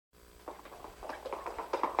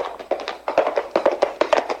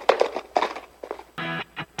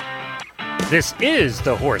This is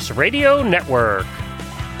the Horse Radio Network.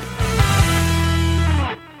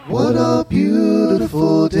 What a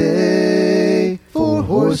beautiful day for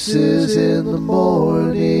horses in the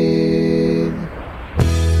morning.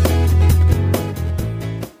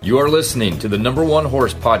 You are listening to the number one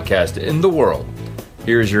horse podcast in the world.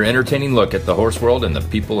 Here's your entertaining look at the horse world and the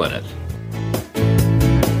people in it.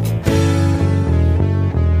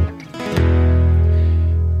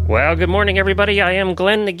 Well, good morning, everybody. I am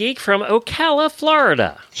Glenn the Geek from Ocala,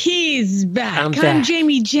 Florida. He's back. I'm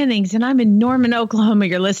Jamie Jennings, and I'm in Norman, Oklahoma.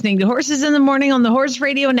 You're listening to Horses in the Morning on the Horse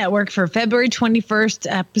Radio Network for February 21st,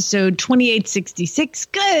 episode 2866.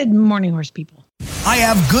 Good morning, horse people. I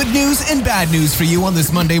have good news and bad news for you on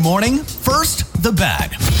this Monday morning. First, the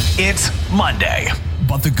bad. It's Monday.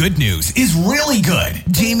 But the good news is really good.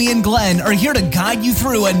 Jamie and Glenn are here to guide you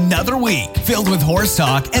through another week filled with horse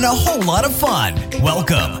talk and a whole lot of fun.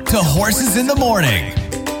 Welcome to Horses in the Morning.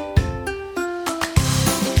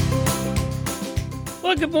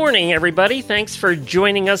 Well, good morning, everybody. Thanks for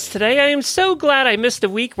joining us today. I am so glad I missed a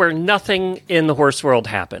week where nothing in the horse world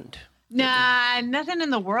happened. Nah, nothing in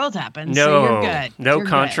the world happened, No, so you're good. No You're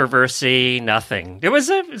controversy, nothing. It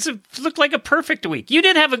looked like a perfect week. You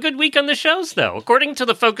did have a good week on the shows, though. According to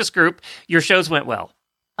the focus group, your shows went well.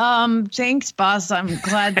 Thanks, boss. I'm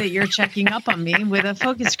glad that you're checking up on me with a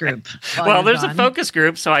focus group. Well, there's a focus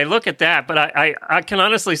group, so I look at that, but I can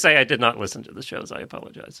honestly say I did not listen to the shows. I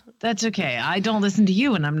apologize. That's okay. I don't listen to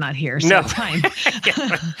you when I'm not here, so No. it's fine.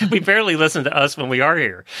 We barely listen to us when we are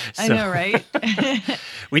here. I know, right?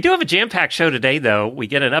 We do have a jam-packed show today, though. We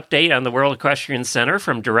get an update on the World Equestrian Center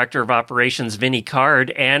from Director of Operations Vinnie Card,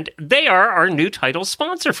 and they are our new title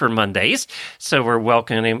sponsor for Mondays. So we're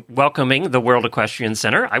welcoming the World Equestrian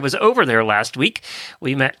Center. I was over there last week.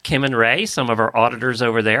 We met Kim and Ray, some of our auditors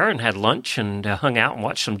over there, and had lunch and hung out and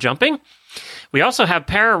watched some jumping. We also have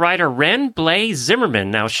para rider Ren Blay Zimmerman.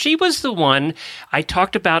 Now, she was the one I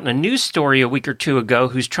talked about in a news story a week or two ago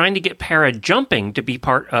who's trying to get para jumping to be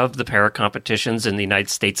part of the para competitions in the United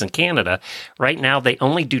States and Canada. Right now, they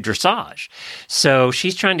only do dressage. So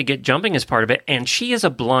she's trying to get jumping as part of it, and she is a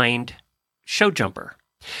blind show jumper.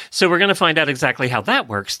 So we're going to find out exactly how that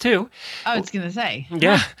works, too. I was going to say.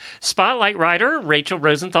 Yeah. Spotlight rider Rachel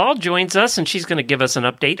Rosenthal joins us, and she's going to give us an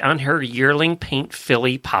update on her yearling paint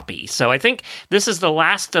filly Poppy. So I think this is the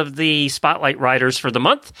last of the Spotlight riders for the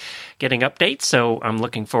month getting updates, so I'm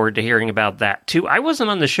looking forward to hearing about that, too. I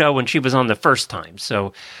wasn't on the show when she was on the first time,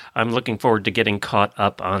 so I'm looking forward to getting caught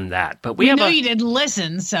up on that. But we know you didn't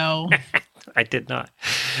listen, so... I did not.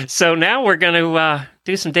 So now we're going to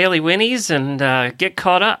do some daily whinnies and get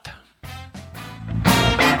caught up.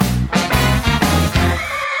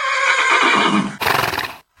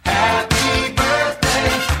 Happy birthday,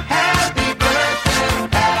 happy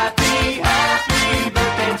birthday, happy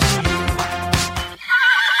birthday to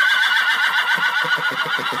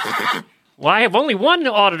you. Well, I have only one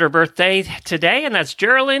auditor birthday today, and that's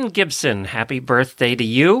Geraldine Gibson. Happy birthday to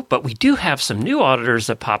you. But we do have some new auditors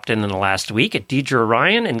that popped in the last week, Deidre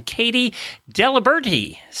Ryan and Katie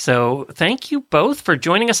Delaberti. So thank you both for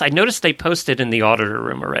joining us. I noticed they posted in the auditor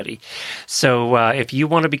room already. So if you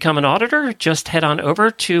want to become an auditor, just head on over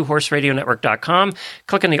to horseradionetwork.com,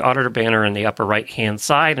 click on the auditor banner in the upper right-hand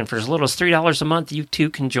side, and for as little as $3 a month, you too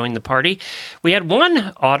can join the party. We had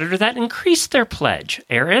one auditor that increased their pledge.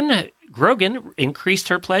 Erin Grogan increased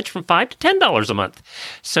her pledge from $5 to $10 a month.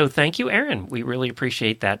 So thank you, Erin. We really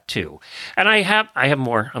appreciate that too. And I have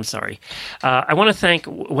more. I'm sorry. I want to thank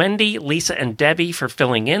Wendy, Lisa, and Debbie for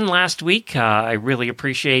filling in last week. I really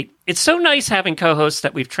appreciate. It's so nice having co-hosts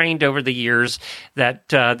that we've trained over the years that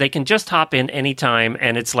they can just hop in anytime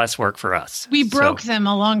and it's less work for us. We broke them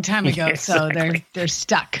a long time ago, Exactly. So they're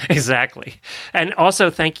stuck. Exactly. And also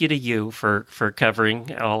thank you to you for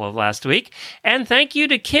covering all of last week. And thank you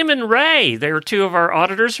to Kim and Ray. They were two of our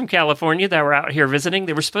auditors from California that were out here visiting.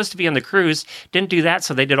 They were supposed to be on the cruise, didn't do that,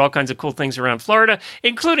 so they did all kinds of cool things around Florida,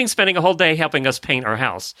 including spending a whole day helping us paint our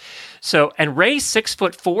house. So, and Ray's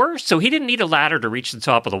 6'4", so he didn't need a ladder to reach the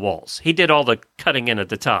top of the walls. He did all the cutting in at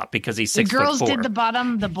the top because he's 6'4". The girls did the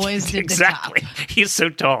bottom, the boys did exactly. the top. He's so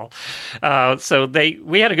tall. So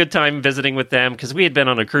we had a good time visiting with them because we had been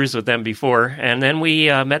on a cruise with them before, and then we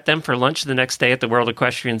met them for lunch the next day at the World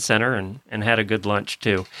Equestrian Center and had a good lunch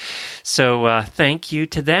too. So thank you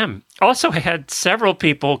to them. Also, I had several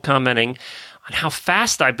people commenting on how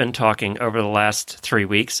fast I've been talking over the last 3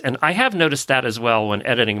 weeks, and I have noticed that as well when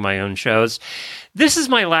editing my own shows. This is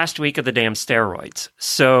my last week of the damn steroids,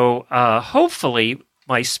 so hopefully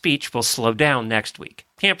my speech will slow down next week.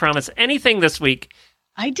 Can't promise anything this week,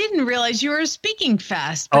 I didn't realize you were speaking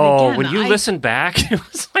fast. But Oh, again, when you listen back,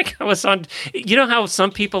 it was like I was on. You know how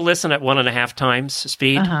some people listen at 1.5 times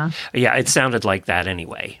speed? Yeah, it sounded like that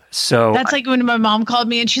anyway. So that's like when my mom called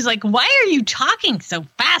me and she's like, "Why are you talking so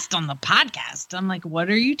fast on the podcast?" I'm like, "What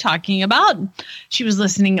are you talking about?" She was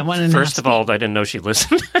listening at 1.5. First of all, I didn't know she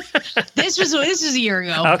listened. This was a year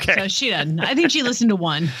ago. Okay, so she didn't. I think she listened to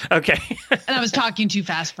 1. Okay, and I was talking too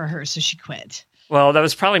fast for her, so she quit. Well, that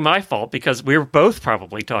was probably my fault because we were both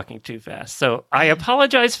probably talking too fast. So I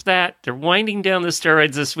apologize for that. They're winding down the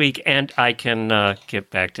steroids this week, and I can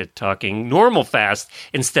get back to talking normal fast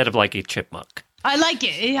instead of like a chipmunk. I like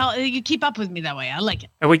it. You keep up with me that way. I like it.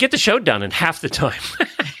 And we get the show done in half the time.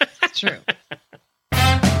 True.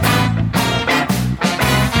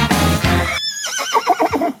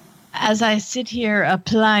 As I sit here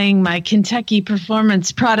applying my Kentucky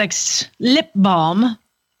Performance Products lip balm,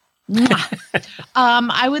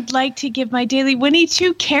 I would like to give my daily Winnie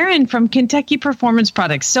to Karen from Kentucky Performance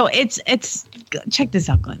Products. So it's check this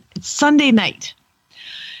out, Glenn. It's Sunday night.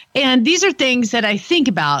 And these are things that I think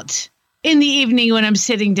about in the evening when I'm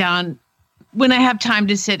sitting down, when I have time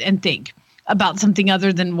to sit and think about something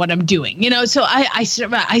other than what I'm doing. So I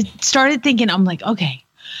started thinking, I'm like, okay,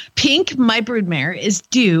 Pink, my broodmare, is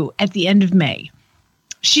due at the end of May.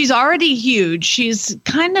 She's already huge. She's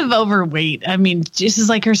kind of overweight. I mean, this is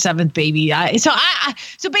like her 7th baby.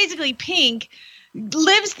 So basically, Pink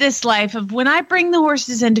lives this life of when I bring the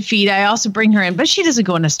horses in to feed, I also bring her in, but she doesn't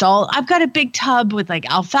go in a stall. I've got a big tub with like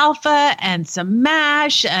alfalfa and some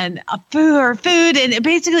mash and food. And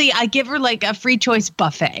basically, I give her like a free choice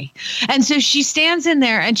buffet. And so she stands in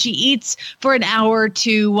there and she eats for an hour or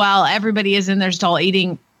two while everybody is in their stall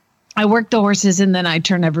eating. I work the horses and then I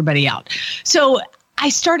turn everybody out. So I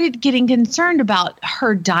started getting concerned about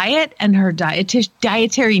her diet and her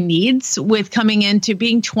dietary needs with coming into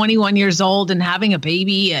being 21 years old and having a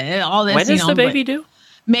baby and all this. When is the baby due?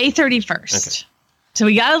 May 31st. Okay. So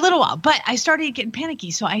we got a little while, but I started getting panicky.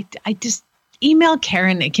 So I just emailed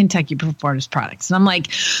Karen at Kentucky Performance Products. And I'm like,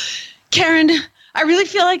 Karen, I really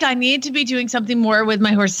feel like I need to be doing something more with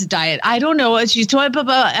my horse's diet. I don't know what she's doing,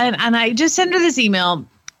 and I just sent her this email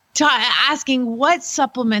asking what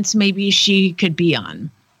supplements maybe she could be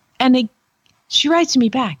on. And she writes me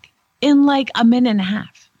back in like a minute and a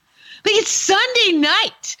half. Like, it's Sunday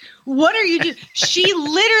night. What are you doing? She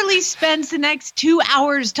literally spends the next 2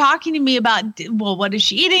 hours talking to me about, well, what is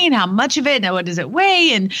she eating and how much of it and what does it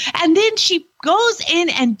weigh? And then she goes in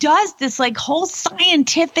and does this like whole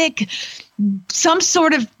scientific, some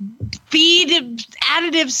sort of feed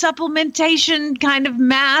additive supplementation kind of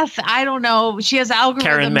math. I don't know. She has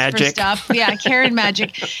algorithms for stuff. Yeah, Karen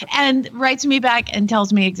Magic. And writes me back and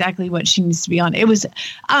tells me exactly what she needs to be on. It was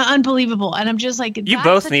unbelievable. And I'm just like, you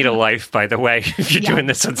both need a life, by the way, if you're doing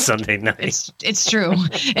this on Sunday night. It's true.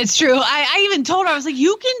 It's true. I even told her, I was like,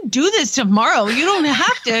 you can do this tomorrow. You don't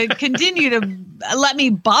have to continue to let me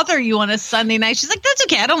bother you on a Sunday night. She's like, that's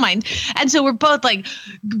okay. I don't mind. And so we're both like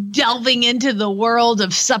delving into the world of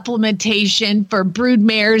supplementation for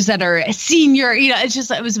broodmares that are senior.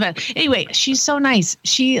 It was about. Anyway, she's so nice.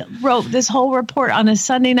 She wrote this whole report on a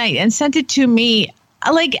Sunday night and sent it to me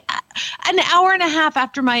like an hour and a half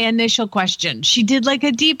after my initial question. She did like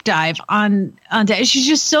a deep dive on that. She's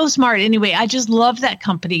just so smart. Anyway, I just love that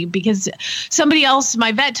company because somebody else,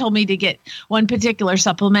 my vet, told me to get one particular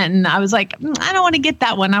supplement. And I was like, I don't want to get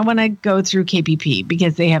that one. I want to go through KPP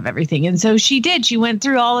because they have everything. And so she did. She went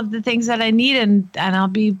through all of the things that I need, and I'll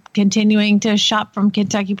be continuing to shop from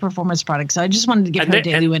Kentucky Performance Products. So I just wanted to give her a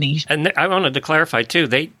daily Winnie. And I wanted to clarify too,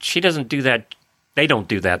 she doesn't do that. They don't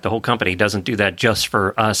do that. The whole company doesn't do that just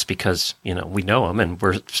for us because, we know them and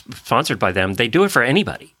we're sponsored by them. They do it for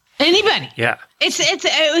anybody. Anybody. Yeah.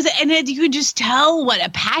 You could just tell what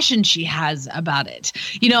a passion she has about it.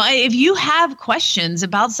 If you have questions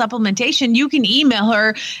about supplementation, you can email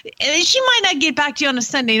her. She might not get back to you on a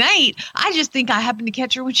Sunday night. I just think I happened to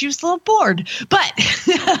catch her when she was a little bored. But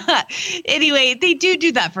anyway, they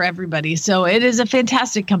do that for everybody. So it is a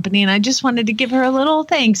fantastic company. And I just wanted to give her a little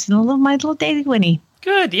thanks and my little daily Winnie.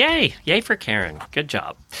 Good. Yay. Yay for Karen. Good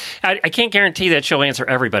job. I can't guarantee that she'll answer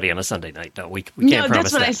everybody on a Sunday night, though. We can't promise that. No,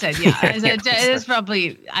 that's what I said. Yeah. I said, it is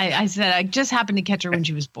probably, I said, I just happened to catch her when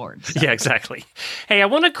she was bored. So. Yeah, exactly. Hey, I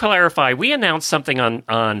want to clarify. We announced something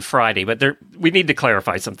on Friday, but we need to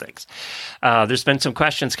clarify some things. There's been some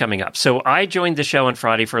questions coming up. So I joined the show on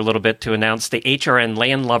Friday for a little bit to announce the HRN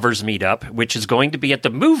Land Lovers Meetup, which is going to be at the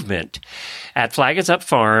Movement at Flag Is Up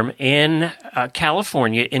Farm in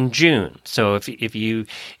California in June. So if you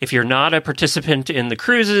if you're not a participant in the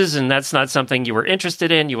cruises and that's not something you were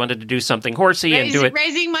interested in, you wanted to do something horsey and do it.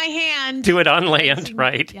 Raising my hand. Do it on land,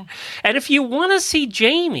 right? Yeah. And if you want to see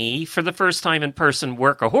Jamie for the first time in person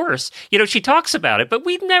work a horse, she talks about it, but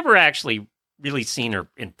we've never actually really seen her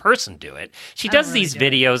in person do it. She does these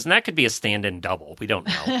videos, and that could be a stand-in double. We don't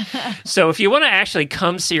know. So if you want to actually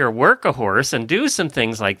come see her work a horse and do some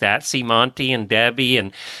things like that, see Monty and Debbie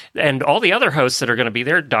and all the other hosts that are going to be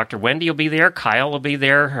there. Dr. Wendy will be there. Kyle will be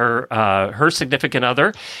there. Her significant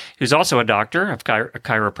other, who's also a doctor of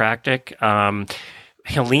chiropractic.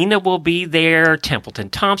 Helena will be there. Templeton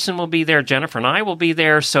Thompson will be there. Jennifer and I will be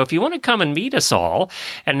there. So if you want to come and meet us all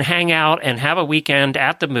and hang out and have a weekend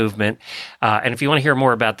at the movement, and if you want to hear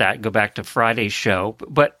more about that, go back to Friday's show.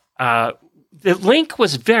 But the link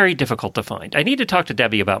was very difficult to find. I need to talk to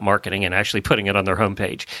Debbie about marketing and actually putting it on their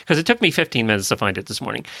homepage because it took me 15 minutes to find it this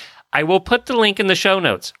morning. I will put the link in the show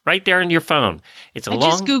notes right there in your phone. I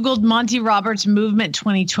just Googled Monty Roberts Movement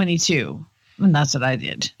 2022. And that's what I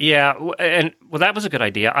did. Yeah, and that was a good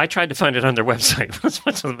idea. I tried to find it on their website. It was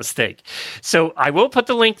much of a mistake. So I will put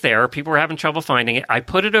the link there. People were having trouble finding it. I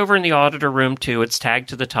put it over in the auditor room, too. It's tagged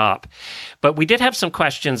to the top. But we did have some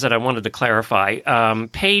questions that I wanted to clarify.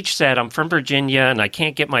 Paige said, I'm from Virginia, and I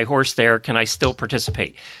can't get my horse there. Can I still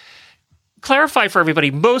participate? Clarify for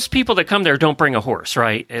everybody, most people that come there don't bring a horse,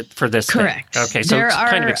 right, for this Correct. thing? Okay, so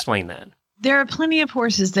kind of explain that. There are plenty of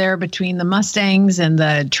horses there between the Mustangs and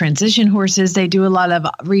the transition horses. They do a lot of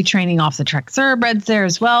retraining off the track thoroughbreds there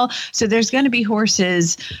as well. So there's going to be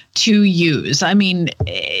horses to use. I mean,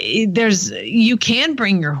 you can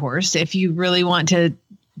bring your horse if you really want to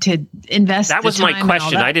invest. That was my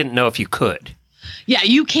question. I didn't know if you could. Yeah,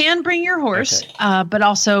 you can bring your horse, but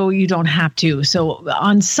also you don't have to. So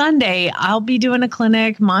on Sunday, I'll be doing a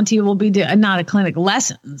clinic. Monty will be not a clinic,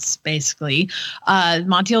 lessons, basically.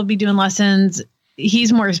 Monty will be doing lessons.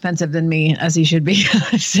 He's more expensive than me, as he should be.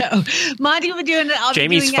 So Monty will be doing it.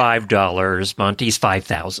 Jamie's $5. Monty's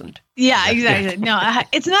 $5,000. Yeah, exactly. No,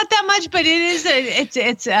 it's not that much, but it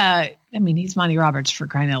is. I mean, he's Monty Roberts, for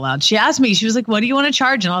crying out loud. She asked me, she was like, what do you want to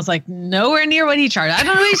charge? And I was like, nowhere near what he charged. I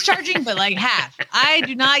don't know what he's charging, but like half. I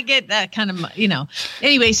do not get that kind of,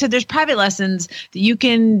 Anyway, so there's private lessons that you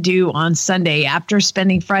can do on Sunday after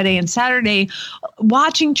spending Friday and Saturday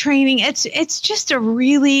watching training. It's just a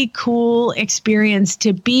really cool experience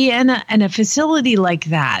to be in a facility like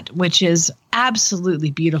that, which is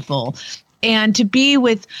absolutely beautiful. And to be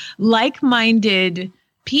with like-minded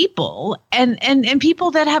people and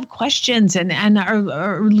people that have questions and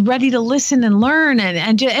are ready to listen and learn.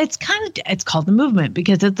 And it's called the movement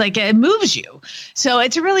because it's like, it moves you. So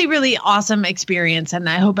it's a really, really awesome experience. And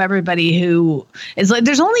I hope everybody who is like,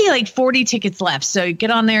 there's only like 40 tickets left. So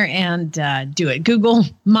get on there and do it. Google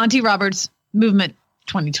Monty Roberts Movement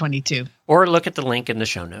 2022. Or look at the link in the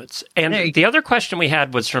show notes. And the other question we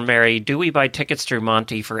had was from Mary, do we buy tickets through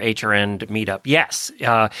Monty for HRN meetup? Yes.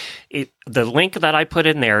 The link that I put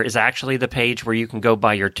in there is actually the page where you can go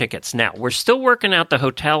buy your tickets. Now, we're still working out the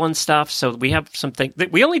hotel and stuff, so we have something.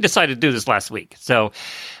 We only decided to do this last week. So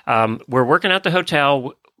we're working out the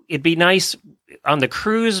hotel. It'd be nice on the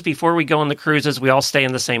cruise, before we go on the cruises, we all stay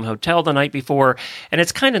in the same hotel the night before. And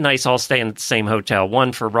it's kind of nice all stay in the same hotel,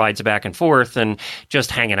 one for rides back and forth and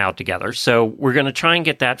just hanging out together. So we're going to try and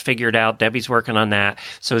get that figured out. Debbie's working on that.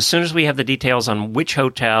 So as soon as we have the details on which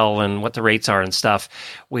hotel and what the rates are and stuff,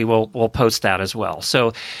 we'll post that as well.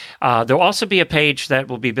 So there'll also be a page that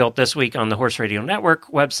will be built this week on the Horse Radio Network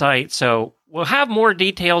website. So we'll have more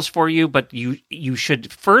details for you, but you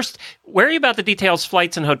should first worry about the details,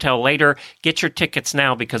 flights, and hotel later. Get your tickets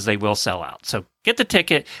now because they will sell out. So get the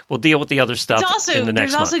ticket. We'll deal with the other stuff in the next month.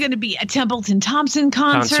 There's also going to be a Templeton Thompson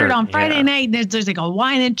concert on Friday night. There's like a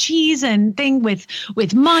wine and cheese and thing with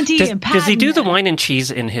Monty and Pat. Does he do the wine and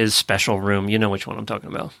cheese in his special room? You know which one I'm talking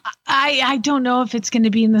about. I don't know if it's going to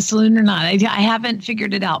be in the saloon or not. I haven't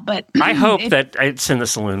figured it out, but I hope that it's in the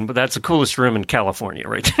saloon. But that's the coolest room in California,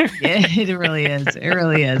 right there. Yeah, it really is. It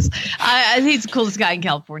really is. I think he's the coolest guy in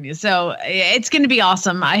California. So it's going to be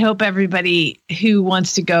awesome. I hope everybody who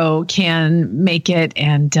wants to go can make it.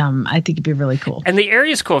 And I think it'd be really cool. And the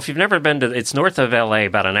area is cool. If you've never been to, it's north of LA,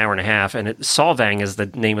 about an hour and a half. And Solvang is the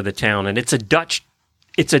name of the town. And it's a Dutch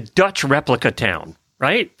replica town,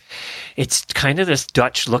 right? It's kind of this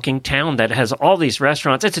Dutch-looking town that has all these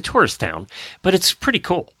restaurants. It's a tourist town, but it's pretty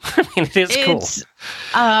cool. I mean, it's cool.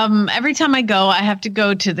 Every time I go, I have to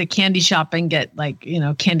go to the candy shop and get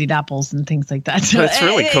candied apples and things like that. So it's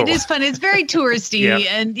really cool. It is fun. It's very touristy,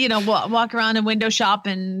 and walk around and window shop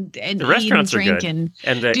and the eat restaurants and drink are good.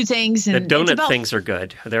 and do things. And the donut things are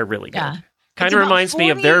good. They're really good. Yeah. Kind of reminds me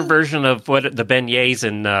of their version of what the beignets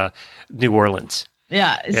in New Orleans.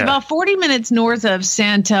 Yeah, it's about 40 minutes north of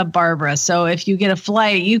Santa Barbara. So if you get a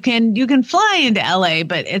flight, you can fly into LA,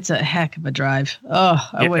 but it's a heck of a drive. Oh,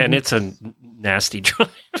 and it's a nasty drive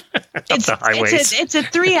up the highways. It's a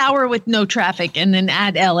 3 hour with no traffic, and then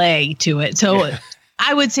add LA to it. So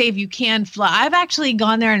I would say if you can fly, I've actually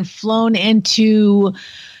gone there and flown into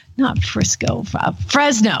not Frisco,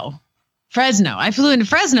 Fresno. I flew into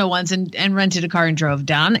Fresno once and rented a car and drove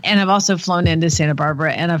down. And I've also flown into Santa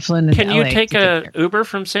Barbara, and I've flown into Can you LA take a Uber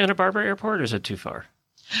from Santa Barbara Airport, or is it too far?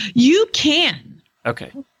 You can.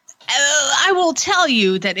 Okay. I will tell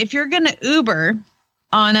you that if you're going to Uber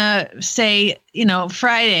on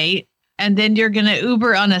Friday, and then you're going to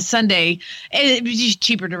Uber on a Sunday, it'd be just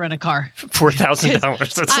cheaper to rent a car.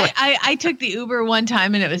 $4,000. I took the Uber one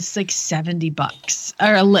time, and it was like $70,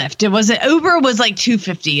 or a Lyft. Uber was like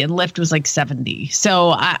 $250 and Lyft was like $70.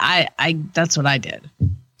 So I that's what I did.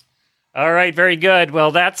 All right, very good.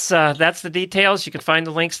 Well, that's the details. You can find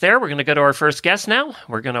the links there. We're going to go to our first guest now.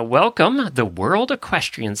 We're going to welcome the World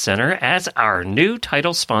Equestrian Center as our new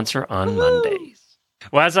title sponsor on Mondays.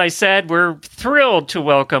 Well, as I said, we're thrilled to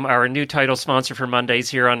welcome our new title sponsor for Mondays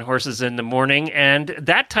here on Horses in the Morning, and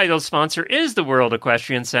that title sponsor is the World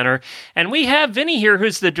Equestrian Center. And we have Vinny here,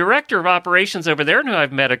 who's the director of operations over there, and who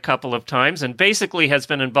I've met a couple of times, and basically has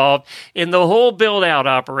been involved in the whole build-out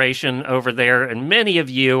operation over there. And many of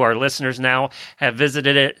you, our listeners now, have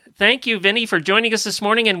visited it. Thank you, Vinny, for joining us this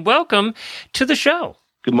morning, and welcome to the show.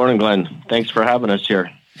 Good morning, Glenn. Thanks for having us here.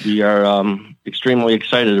 We are extremely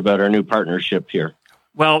excited about our new partnership here.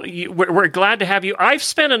 Well, we're glad to have you. I've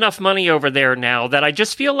spent enough money over there now that I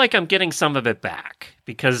just feel like I'm getting some of it back,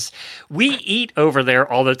 because we eat over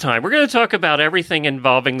there all the time. We're going to talk about everything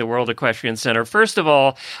involving the World Equestrian Center. First of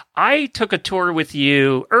all, I took a tour with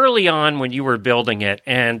you early on when you were building it,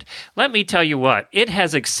 and let me tell you what, it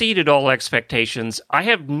has exceeded all expectations. I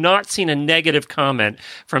have not seen a negative comment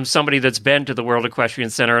from somebody that's been to the World Equestrian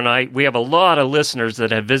Center, and we have a lot of listeners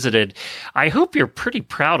that have visited. I hope you're pretty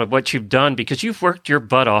proud of what you've done, because you've worked your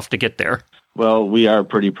butt off to get there. Well, we are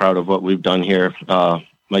pretty proud of what we've done here.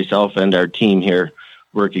 Myself and our team here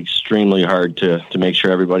work extremely hard to make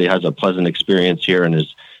sure everybody has a pleasant experience here and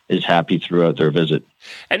is happy throughout their visit.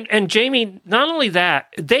 And Jamie, not only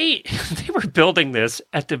that, they were building this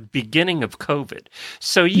at the beginning of COVID.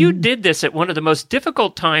 So you did this at one of the most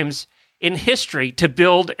difficult times in history to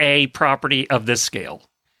build a property of this scale.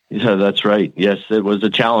 Yeah, that's right. Yes, it was a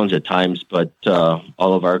challenge at times, but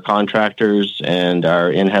all of our contractors and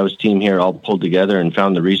our in-house team here all pulled together and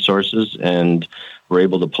found the resources and were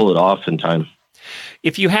able to pull it off in time.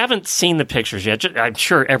 If you haven't seen the pictures yet, I'm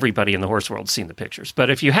sure everybody in the horse world has seen the pictures, but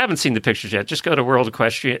if you haven't seen the pictures yet, just go to World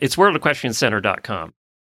Equestrian. It's worldequestriancenter.com.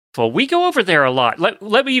 Well, we go over there a lot.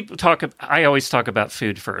 Let me talk. I always talk about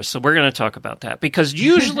food first, so we're going to talk about that, because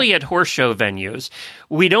usually at horse show venues,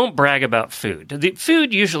 we don't brag about food. The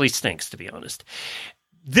food usually stinks, to be honest.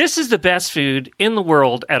 This is the best food in the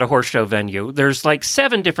world at a horse show venue. There's like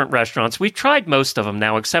 7 different restaurants. We've tried most of them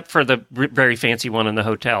now, except for the very fancy one in the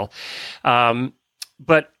hotel.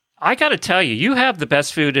 But I got to tell you, you have the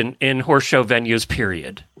best food in horse show venues,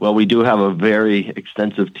 period. Well, we do have a very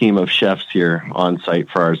extensive team of chefs here on site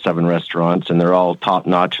for our 7 restaurants, and they're all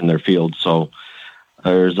top-notch in their field. So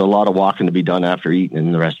there's a lot of walking to be done after eating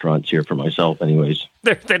in the restaurants here for myself anyways.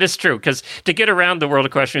 That is true, because to get around the World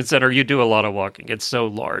Equestrian Center, you do a lot of walking. It's so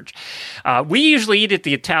large. We usually eat at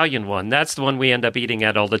the Italian one. That's the one we end up eating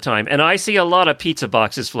at all the time. And I see a lot of pizza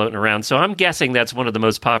boxes floating around, so I'm guessing that's one of the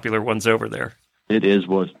most popular ones over there. It is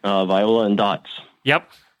with Viola and Dots. Yep.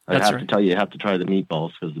 I have to tell you have to try the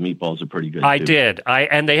meatballs, because the meatballs are pretty good. I did.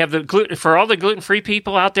 And they have the gluten for all the gluten-free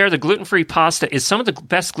people out there. The gluten-free pasta is some of the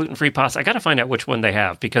best gluten-free pasta. I got to find out which one they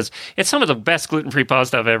have, because it's some of the best gluten-free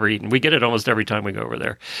pasta I've ever eaten. We get it almost every time we go over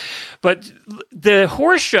there. But the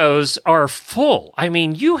horse shows are full. I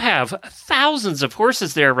mean, you have thousands of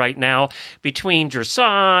horses there right now. Between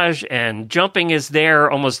dressage and jumping is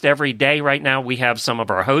there almost every day right now. We have some of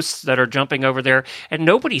our hosts that are jumping over there, and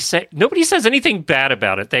nobody says anything bad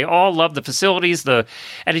about it. They all love the facilities, and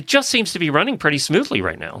it just seems to be running pretty smoothly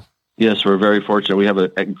right now. Yes, we're very fortunate. We have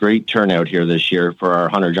a great turnout here this year for our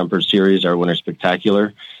Hunter Jumper Series, our Winter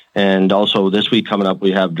Spectacular. And also this week coming up,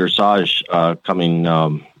 we have dressage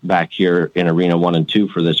coming back here in Arena 1 and 2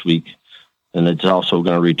 for this week. And it's also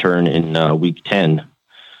going to return in week 10.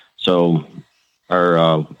 So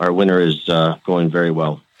our winter is going very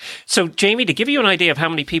well. So, Jamie, to give you an idea of how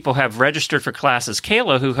many people have registered for classes,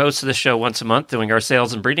 Kayla, who hosts the show once a month doing our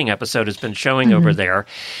sales and breeding episode, has been showing over there.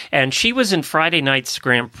 And she was in Friday night's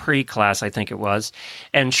Grand Prix class, I think it was.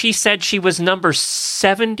 And she said she was number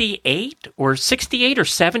 78 or 68 or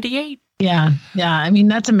 78. Yeah. I mean,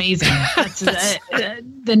 that's amazing.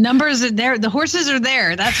 The numbers are there. The horses are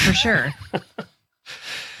there. That's for sure.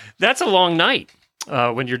 That's a long night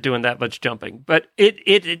when you're doing that much jumping. But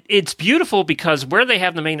it's beautiful because where they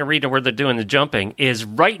have the main arena where they're doing the jumping is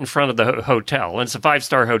right in front of the hotel. And it's a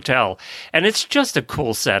 5-star hotel. And it's just a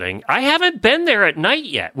cool setting. I haven't been there at night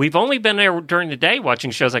yet. We've only been there during the day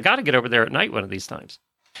watching shows. I got to get over there at night one of these times.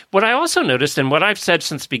 What I also noticed, and what I've said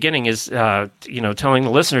since the beginning, is, telling the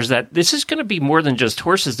listeners that this is going to be more than just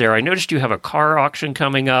horses there. I noticed you have a car auction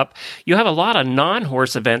coming up. You have a lot of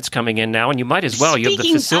non-horse events coming in now, and you might as well. You have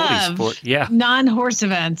the facilities for it. Yeah. Non-horse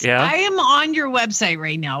events. Yeah. I am on your website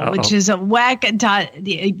right now, which is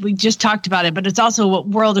WEC. We just talked about it, but it's also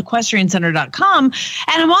worldequestriancenter.com. And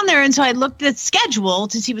I'm on there, and so I looked at the schedule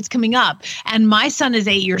to see what's coming up. And my son is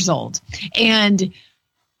 8 years old, and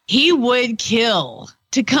he would kill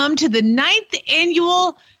to come to the 9th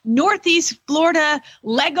annual Northeast Florida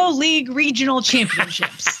Lego League Regional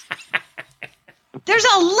Championships. There's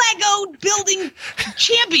a Lego building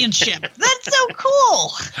championship. That's so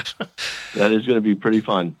cool. That is going to be pretty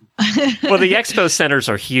fun. Well, the expo centers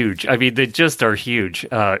are huge. I mean, they just are huge.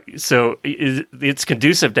 So it's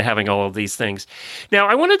conducive to having all of these things. Now,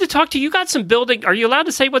 I wanted to talk to you. You got some building. Are you allowed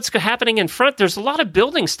to say what's happening in front? There's a lot of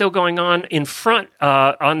buildings still going on in front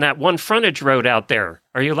on that one frontage road out there.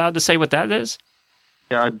 Are you allowed to say what that is?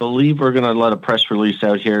 Yeah, I believe we're going to let a press release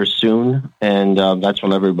out here soon, and that's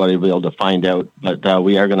when everybody will be able to find out. But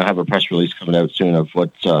we are going to have a press release coming out soon of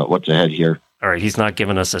what's ahead here. All right, he's not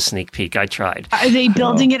giving us a sneak peek. I tried. Are they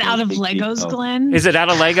building it out of Legos, Glenn? Is it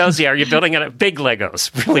out of Legos? Yeah, are you building it out of big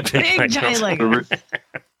Legos? Really big Legos. Giant Legos.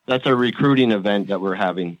 That's a recruiting event that we're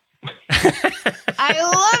having. I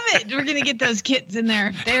love it. We're going to get those kids in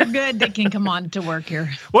there. They're good. They can come on to work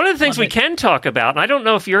here. One of the things we can talk about, and I don't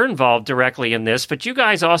know if you're involved directly in this, but you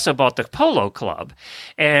guys also bought the Polo Club.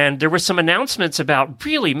 And there were some announcements about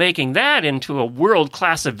really making that into a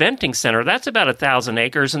world-class eventing center. That's about 1,000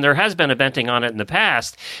 acres, and there has been eventing on it in the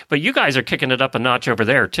past. But you guys are kicking it up a notch over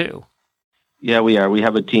there, too. Yeah, we are. We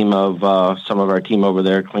have a team of some of our team over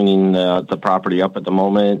there cleaning the property up at the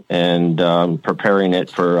moment and preparing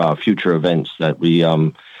it for future events that we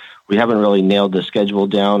haven't really nailed the schedule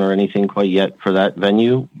down or anything quite yet for that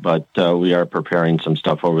venue, but we are preparing some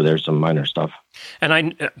stuff over there, some minor stuff.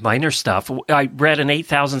 And minor stuff. I read an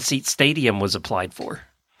 8,000-seat stadium was applied for.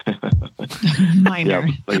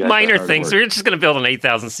 Minor things. We're just going to build an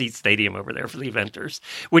 8,000-seat stadium over there for the eventers,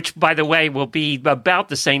 which, by the way, will be about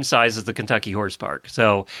the same size as the Kentucky Horse Park.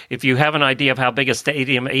 So if you have an idea of how big a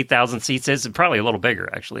stadium 8,000 seats is, it's probably a little bigger,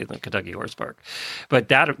 actually, than Kentucky Horse Park. But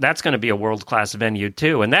that's going to be a world-class venue,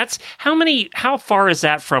 too. And that's how far is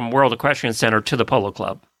that from World Equestrian Center to the Polo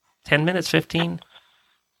Club? 10 minutes, 15?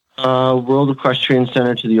 World Equestrian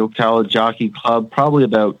Center to the Ocala Jockey Club, probably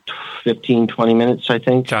about 15, 20 minutes, I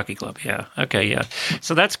think. Jockey Club, yeah. Okay, yeah.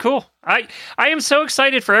 So that's cool. I am so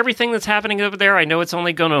excited for everything that's happening over there. I know it's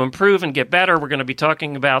only going to improve and get better. We're going to be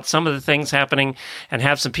talking about some of the things happening and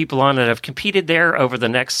have some people on that have competed there over the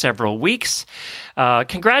next several weeks.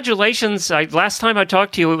 Congratulations. Last time I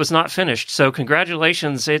talked to you, it was not finished. So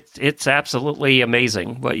congratulations. It's absolutely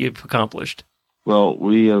amazing what you've accomplished. Well,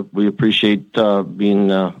 we appreciate being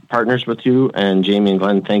partners with you, and Jamie and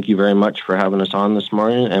Glenn, thank you very much for having us on this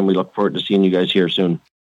morning, and we look forward to seeing you guys here soon.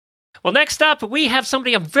 Well, next up, we have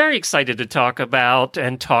somebody I'm very excited to talk about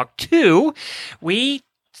and talk to. We,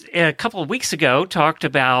 a couple of weeks ago, talked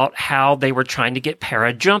about how they were trying to get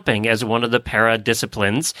para jumping as one of the para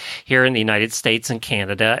disciplines here in the United States and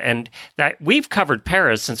Canada. And that we've covered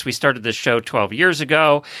paras since we started this show 12 years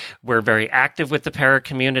ago. We're very active with the para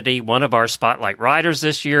community. One of our spotlight riders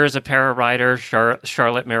this year is a para rider,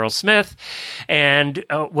 Charlotte Merrill Smith. And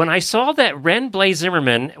when I saw that Ren Blaze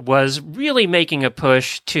Zimmerman was really making a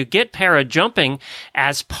push to get para jumping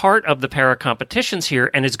as part of the para competitions here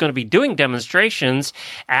and is going to be doing demonstrations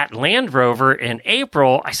at Land Rover in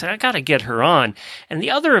April, I said, I got to get her on. And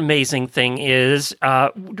the other amazing thing is,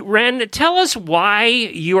 Ren, tell us why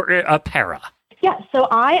you're a para. Yeah, so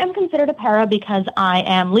I am considered a para because I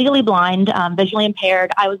am legally blind, visually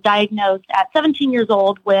impaired. I was diagnosed at 17 years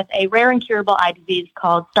old with a rare and curable eye disease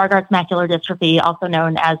called Stargardt's macular dystrophy, also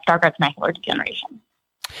known as Stargardt's macular degeneration.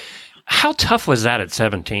 How tough was that at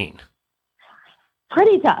 17?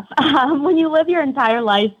 Pretty tough. When you live your entire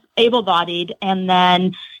life able-bodied and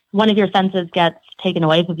then one of your senses gets taken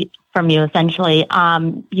away from you, essentially,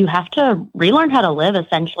 you have to relearn how to live,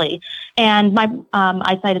 essentially. And my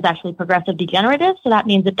eyesight is actually progressive degenerative, so that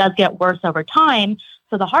means it does get worse over time.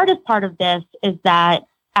 So the hardest part of this is that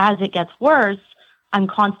as it gets worse, I'm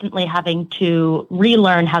constantly having to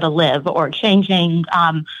relearn how to live or changing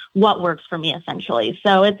what works for me, essentially.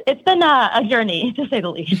 So it's been a journey, to say the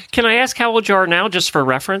least. Can I ask how old you are now, just for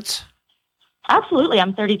reference? Absolutely.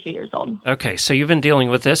 I'm 32 years old. Okay, so you've been dealing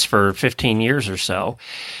with this for 15 years or so.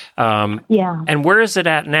 Yeah. And where is it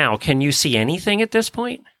at now? Can you see anything at this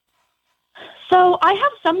point? So I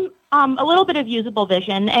have a little bit of usable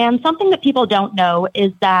vision, and something that people don't know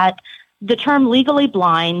is that the term legally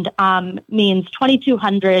blind means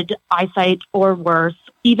 2200 eyesight or worse,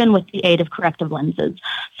 even with the aid of corrective lenses.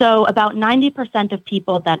 So about 90% of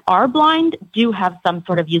people that are blind do have some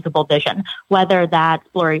sort of usable vision, whether that's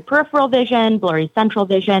blurry peripheral vision, blurry central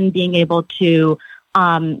vision, being able to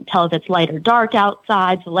tell if it's light or dark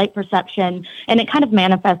outside, so light perception, and it kind of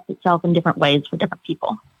manifests itself in different ways for different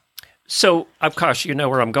people. So, of course, you know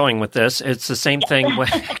where I'm going with this. It's the same thing,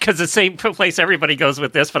 because the same place everybody goes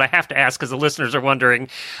with this, but I have to ask because the listeners are wondering.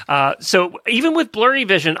 So even with blurry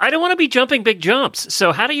vision, I don't want to be jumping big jumps.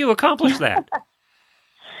 So how do you accomplish that?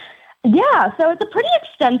 Yeah, so it's a pretty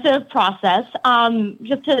extensive process.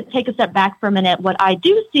 Just to take a step back for a minute, what I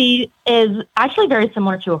do see is actually very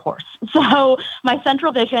similar to a horse. So my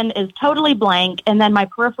central vision is totally blank, and then my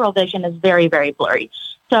peripheral vision is very, very blurry.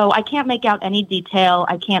 So I can't make out any detail.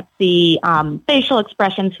 I can't see facial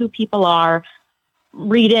expressions, who people are,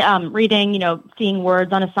 reading, seeing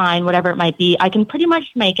words on a sign, whatever it might be. I can pretty much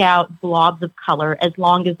make out blobs of color as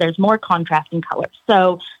long as there's more contrast in color.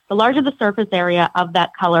 So the larger the surface area of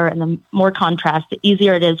that color and the more contrast, the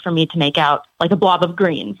easier it is for me to make out like a blob of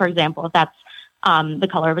green, for example, if that's the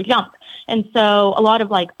color of a jump. And so a lot of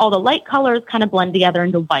all the light colors kind of blend together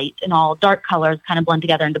into white, and all dark colors kind of blend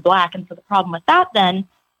together into black. And so the problem with that then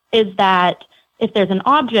is that if there's an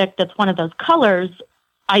object that's one of those colors,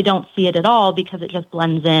 I don't see it at all because it just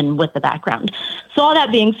blends in with the background. So all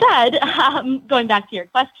that being said, going back to your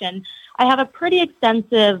question, I have a pretty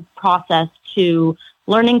extensive process to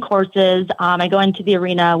learning courses. I go into the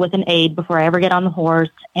arena with an aide before I ever get on the horse,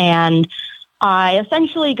 and I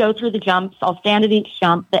essentially go through the jumps. I'll stand at each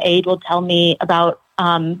jump. The aide will tell me about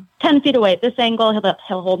 10 feet away at this angle.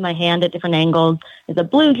 He'll hold my hand at different angles. It's a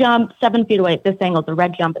blue jump. 7 feet away at this angle, it's a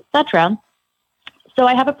red jump, etc. So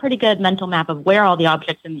I have a pretty good mental map of where all the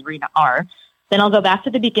objects in the arena are. Then I'll go back to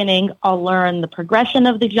the beginning. I'll learn the progression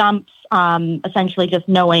of the jumps, essentially just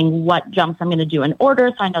knowing what jumps I'm going to do in order.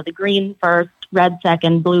 So I know the green first, red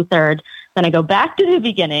second, blue third. Then I go back to the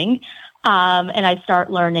beginning, and I start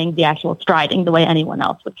learning the actual striding the way anyone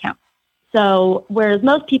else would count. So whereas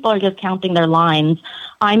most people are just counting their lines,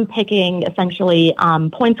 I'm picking essentially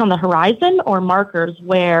points on the horizon or markers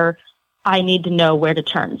where I need to know where to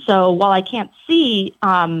turn. So while I can't see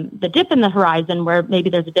the dip in the horizon where maybe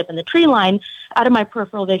there's a dip in the tree line, out of my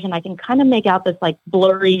peripheral vision, I can kind of make out this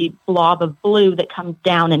blurry blob of blue that comes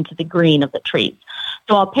down into the green of the trees.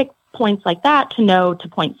 So I'll pick points like that to know to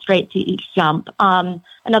point straight to each jump.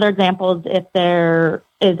 Another example is if there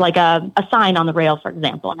is a sign on the rail, for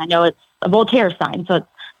example, and I know it's a Voltaire sign, so it's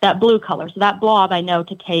that blue color. So that blob, I know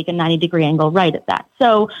to take a 90-degree angle right at that.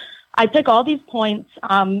 So I pick all these points,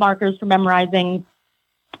 markers for memorizing,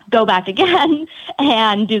 go back again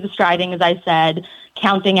and do the striding, as I said,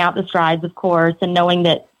 counting out the strides, of course, and knowing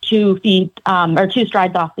that 2 feet or 2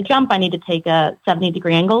 strides off the jump, I need to take a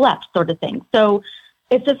 70-degree angle left sort of thing. So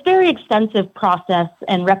it's a very extensive process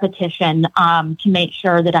and repetition to make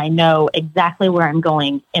sure that I know exactly where I'm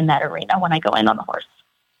going in that arena when I go in on the horse.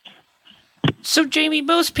 So, Jamie,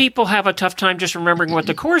 most people have a tough time just remembering what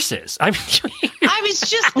the course is. I was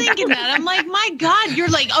just thinking that. I'm like, my God, you're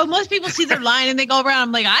like, oh, most people see their line and they go around.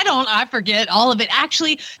 I'm like, I forget all of it.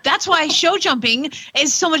 Actually, that's why show jumping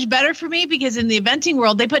is so much better for me, because in the eventing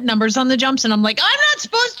world, they put numbers on the jumps and I'm like, I'm not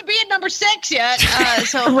supposed to be at number 6 yet.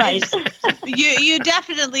 So right. you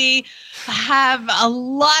definitely have a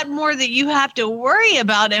lot more that you have to worry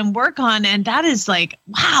about and work on. And that is wow,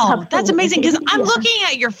 Absolutely. That's amazing, because I'm looking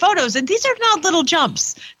at your photos and these are not little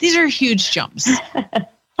jumps. These are huge jumps.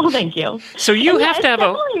 Oh, thank you. So you have to have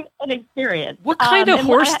an experience. What kind of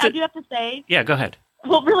horse? I do have to say. Yeah, go ahead.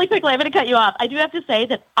 Well, really quickly, I'm going to cut you off. I do have to say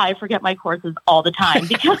that I forget my courses all the time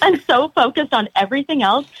because I'm so focused on everything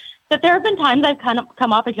else that there have been times I've kind of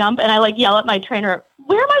come off a jump and I yell at my trainer,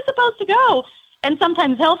 "Where am I supposed to go?" And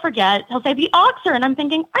sometimes he'll forget. He'll say, "The oxer." And I'm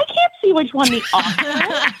thinking, I can't see which one the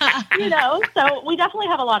oxer is. So we definitely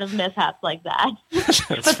have a lot of mishaps like that.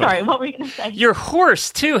 But sorry, what were you going to say? Your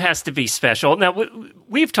horse, too, has to be special. Now,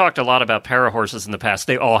 we've talked a lot about para horses in the past.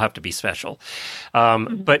 They all have to be special.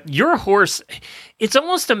 But your horse, it's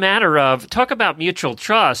almost a matter of, talk about mutual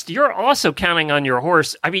trust. You're also counting on your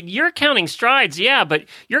horse. I mean, you're counting strides, yeah, but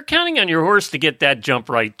you're counting on your horse to get that jump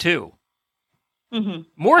right, too.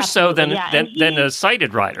 More so than Absolutely, than a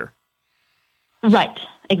sighted rider. Right.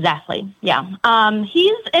 Exactly. Yeah.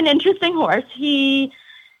 He's an interesting horse.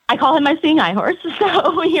 I call him my seeing eye horse.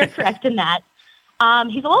 So you're correct in that.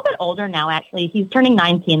 He's a little bit older now, actually. He's turning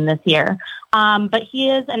 19 this year. But he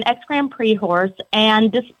is an ex-Grand Prix horse.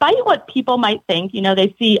 And despite what people might think,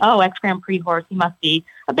 they see, ex-Grand Prix horse, he must be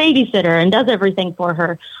a babysitter and does everything for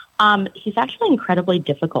her. He's actually incredibly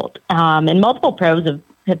difficult. And multiple pros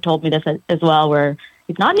have told me this as well, where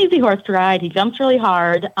he's not an easy horse to ride. He jumps really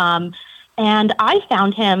hard. And I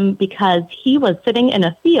found him because he was sitting in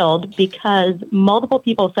a field because multiple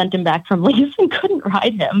people sent him back from leaves and couldn't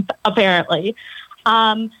ride him, apparently.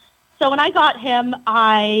 So when I got him,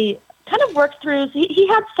 I kind of worked through, he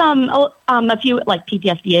had a few like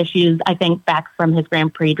PTSD issues, I think, back from his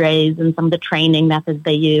Grand Prix days and some of the training methods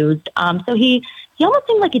they used. So he almost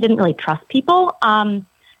seemed like he didn't really trust people. And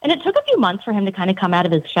it took a few months for him to kind of come out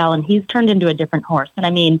of his shell, and he's turned into a different horse. And I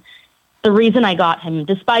mean, the reason I got him,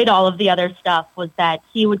 despite all of the other stuff, was that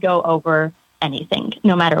he would go over anything,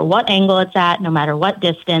 no matter what angle it's at, no matter what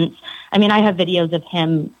distance. I mean, I have videos of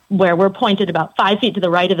him where we're pointed about 5 feet to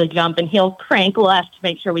the right of the jump, and he'll crank left to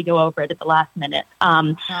make sure we go over it at the last minute.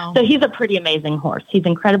 Wow. So he's a pretty amazing horse. He's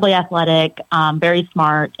incredibly athletic, very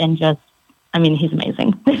smart, and he's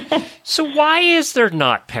amazing. So why is there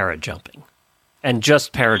not parajumping and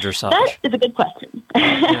just paradressage? That is a good question.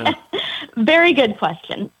 Yeah. Very good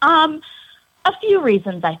question. A few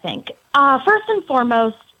reasons, I think. First and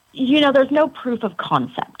foremost, there's no proof of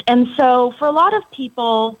concept. And so for a lot of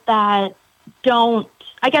people that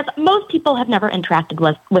I guess most people have never interacted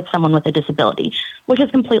with someone with a disability, which is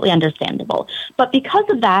completely understandable. But because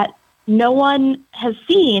of that, no one has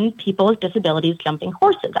seen people with disabilities jumping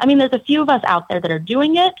horses. I mean, there's a few of us out there that are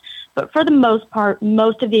doing it, but for the most part,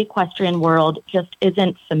 most of the equestrian world just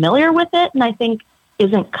isn't familiar with it, and I think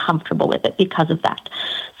isn't comfortable with it because of that.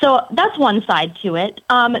 So that's one side to it.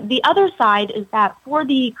 The other side is that for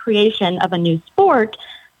the creation of a new sport,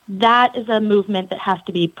 that is a movement that has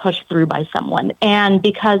to be pushed through by someone. And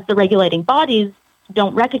because the regulating bodies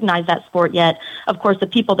don't recognize that sport yet, of course, the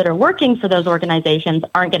people that are working for those organizations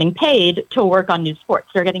aren't getting paid to work on new sports.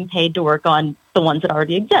 They're getting paid to work on the ones that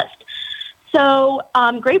already exist. So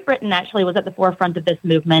Great Britain actually was at the forefront of this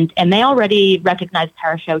movement, and they already recognized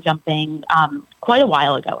parashow jumping quite a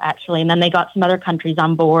while ago, actually. And then they got some other countries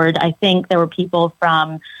on board. I think there were people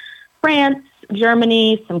from France,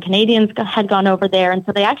 Germany, some Canadians had gone over there, and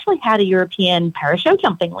so they actually had a European parashow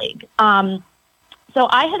jumping league. So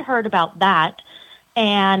I had heard about that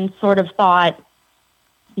and sort of thought,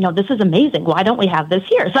 this is amazing. Why don't we have this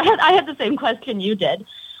here? So I had the same question you did.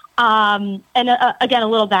 And again, a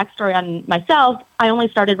little backstory on myself. I only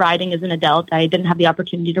started riding as an adult. I didn't have the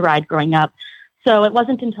opportunity to ride growing up. So it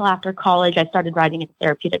wasn't until after college I started riding at a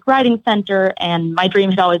therapeutic riding center, and my dream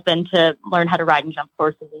had always been to learn how to ride and jump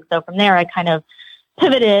horses. And so from there, I kind of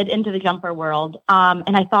pivoted into the jumper world.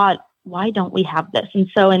 And I thought, why don't we have this? And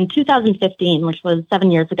so in 2015, which was 7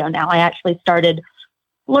 years ago now, I actually started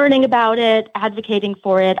learning about it, advocating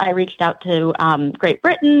for it. I reached out to Great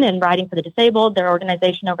Britain and Riding for the Disabled, their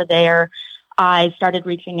organization over there. I started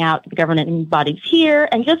reaching out to the governing bodies here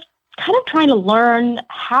and just kind of trying to learn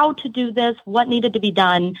how to do this, what needed to be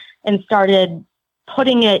done, and started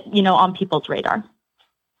putting it, on people's radar.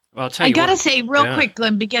 Well, I'll tell you I gotta say real quick,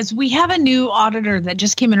 Glenn, because we have a new auditor that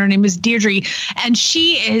just came in. Her name is Deirdre, and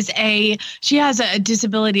she has a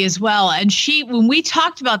disability as well. And when we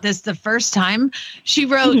talked about this the first time, she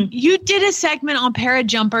wrote, "You did a segment on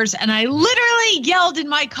parajumpers," and I literally yelled in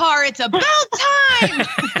my car, "It's about time!"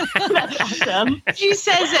 That's awesome. She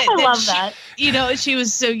says it. I love that. She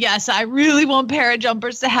was so, yes, I really want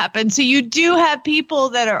parajumpers to happen. So you do have people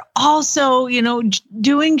that are also,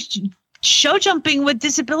 doing show jumping with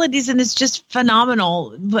disabilities, and it's just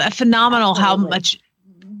phenomenal Absolutely. How much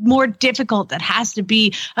more difficult that has to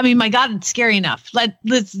be. I mean, my God, it's scary enough.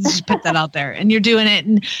 Let's just put that out there. And you're doing it,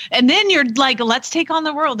 and then you're like, let's take on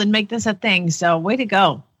the world and make this a thing. So way to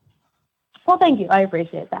go. Well, thank you. I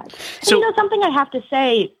appreciate that. So, and something I have to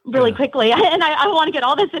say really quickly, and I want to get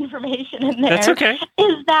all this information in there. That's okay.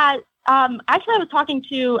 Is that actually I was talking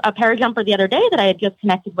to a parajumper the other day that I had just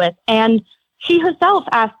connected with, and she herself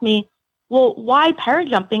asked me, well, why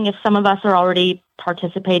parajumping if some of us are already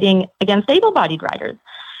participating against able-bodied riders?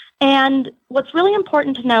 And what's really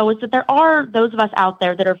important to know is that there are those of us out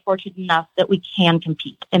there that are fortunate enough that we can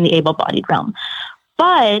compete in the able-bodied realm.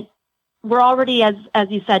 But we're already, as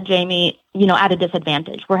you said, Jamie, at a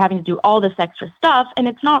disadvantage. We're having to do all this extra stuff, and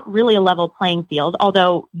it's not really a level playing field,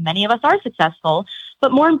 although many of us are successful.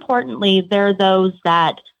 But more importantly, there are those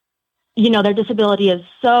that, their disability is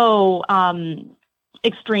so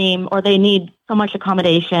extreme, or they need so much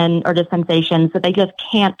accommodation or dispensation that they just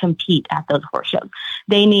can't compete at those horse shows.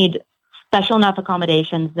 They need special enough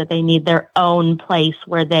accommodations that they need their own place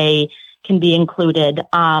where they can be included.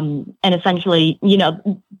 And essentially,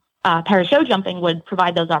 para-show jumping would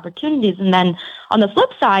provide those opportunities. And then on the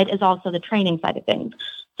flip side is also the training side of things.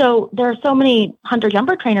 So there are so many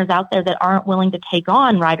hunter-jumper trainers out there that aren't willing to take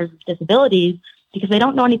on riders with disabilities because they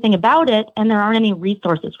don't know anything about it and there aren't any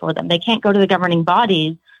resources for them. They can't go to the governing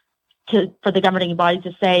bodies for the governing bodies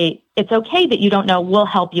to say, it's okay that you don't know, we'll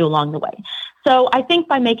help you along the way. So I think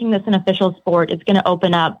by making this an official sport, it's going to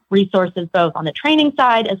open up resources both on the training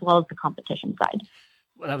side as well as the competition side.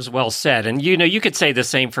 Well, that was well said. And, you could say the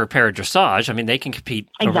same for para-dressage. I mean, they can compete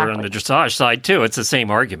over on the dressage side, too. It's the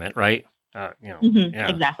same argument, right? Yeah.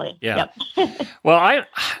 Exactly. Yeah. Yep. Well,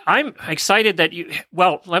 I'm excited that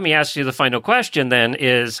let me ask you the final question then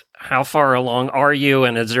is how far along are you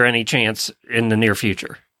and is there any chance in the near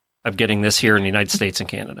future of getting this here in the United States and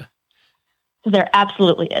Canada? There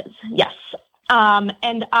absolutely is. Yes.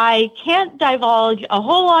 And I can't divulge a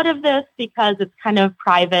whole lot of this because it's kind of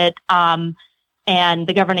private. And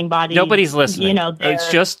the governing body. Nobody's listening. It's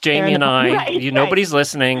just Jamie and I. Right. Nobody's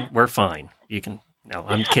listening. We're fine. You can. No,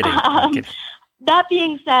 I'm kidding. I'm kidding. That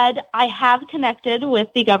being said, I have connected with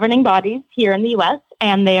the governing bodies here in the U.S.,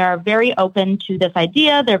 and they are very open to this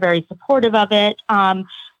idea. They're very supportive of it.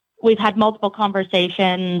 We've had multiple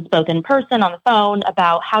conversations, both in person, on the phone,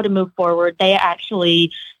 about how to move forward. They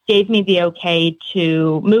actually gave me the okay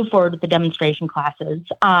to move forward with the demonstration classes.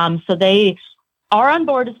 So they are on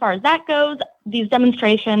board as far as that goes. These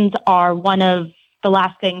demonstrations are one of the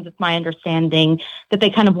last things, it's my understanding, that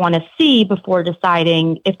they kind of want to see before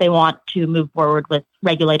deciding if they want to move forward with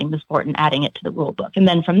regulating the sport and adding it to the rule book. And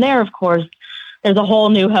then from there, of course, there's a whole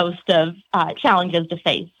new host of challenges to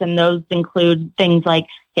face. And those include things like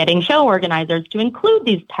getting show organizers to include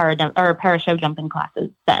these para-show jumping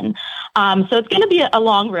classes then. So it's going to be a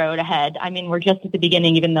long road ahead. I mean, we're just at the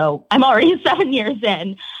beginning, even though I'm already 7 years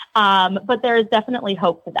in. But there is definitely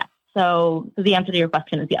hope for that. So the answer to your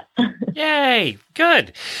question is yes. Yay.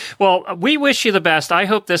 Good. Well, we wish you the best. I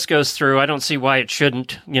hope this goes through. I don't see why it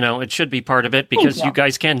shouldn't. It should be part of it because you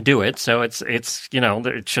guys can do it. So it's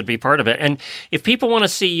it should be part of it. And if people want to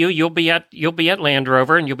see you, you'll be at Land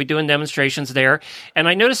Rover and you'll be doing demonstrations there. And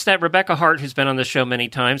I noticed that Rebecca Hart, who's been on the show many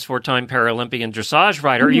times, 4-time Paralympian dressage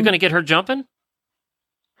rider, Are you going to get her jumping?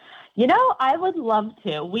 I would love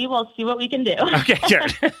to. We will see what we can do. Okay,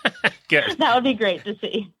 good. Good. That would be great to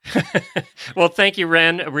see. Well, thank you,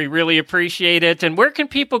 Ren. We really appreciate it. And where can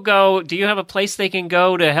people go? Do you have a place they can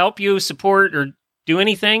go to help you, support, or do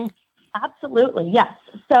anything? Absolutely, yes.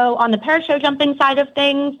 So on the para-show jumping side of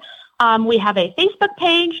things, we have a Facebook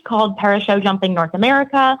page called Para-Show Jumping North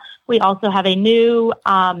America. We also have a new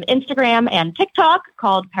Instagram and TikTok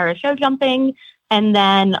called Para-Show Jumping. And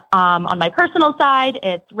then on my personal side,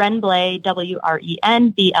 it's Renblae,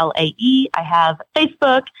 WRENBLAE. I have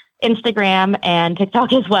Facebook, Instagram, and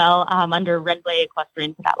TikTok as well under Renblae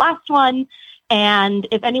Equestrian for that last one. And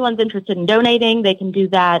if anyone's interested in donating, they can do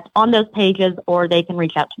that on those pages or they can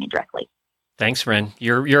reach out to me directly. Thanks, Ren.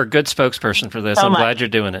 You're a good spokesperson for this. I'm glad you're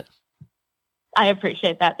doing it. I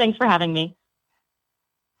appreciate that. Thanks for having me.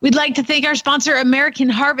 We'd like to thank our sponsor, American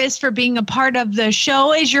Harvest, for being a part of the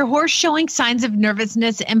show. Is your horse showing signs of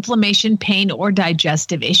nervousness, inflammation, pain, or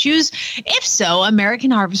digestive issues? If so, American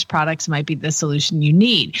Harvest products might be the solution you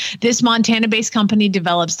need. This Montana-based company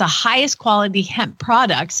develops the highest quality hemp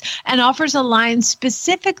products and offers a line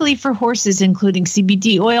specifically for horses, including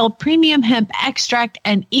CBD oil, premium hemp extract,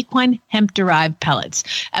 and equine hemp-derived pellets.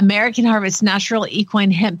 American Harvest natural equine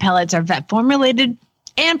hemp pellets are vet-formulated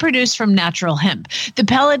and produced from natural hemp. The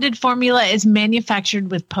pelleted formula is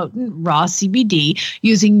manufactured with potent raw CBD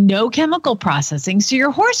using no chemical processing, so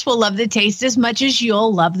your horse will love the taste as much as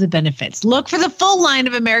you'll love the benefits. Look for the full line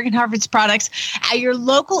of American Harvest products at your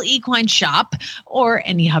local equine shop or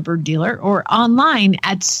any Hubbard dealer or online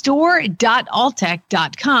at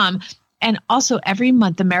store.alltech.com. And also every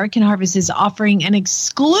month, American Harvest is offering an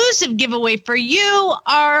exclusive giveaway for you,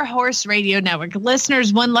 our Horse Radio Network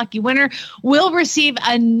listeners. One lucky winner will receive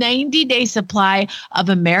a 90-day supply of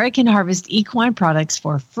American Harvest equine products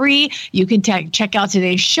for free. You can check out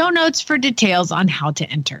today's show notes for details on how to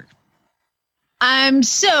enter. I'm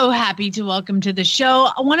so happy to welcome to the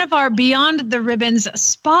show one of our Beyond the Ribbons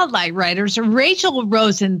spotlight writers, Rachel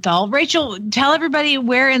Rosenthal. Rachel, tell everybody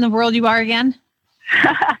where in the world you are again.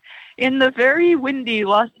 In the very windy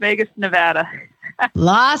Las Vegas, Nevada.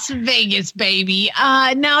 Las Vegas, baby.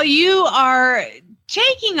 Now you are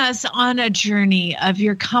taking us on a journey of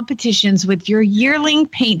your competitions with your yearling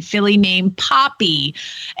paint filly named Poppy.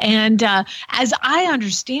 And as I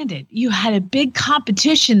understand it, you had a big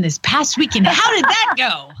competition this past weekend. How did that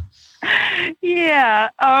go?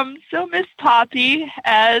 Yeah. So Miss Poppy,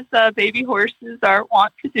 as baby horses are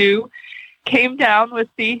wont to do, came down with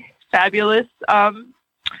the fabulous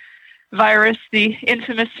virus, the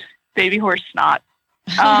infamous baby horse snot.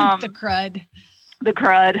 The crud. The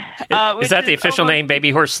crud. Is that the official name,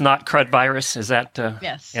 baby horse snot crud virus? Is that?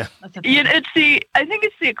 Yes. Yeah. I think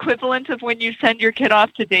it's the equivalent of when you send your kid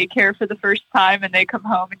off to daycare for the first time and they come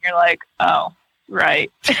home and you're like, oh,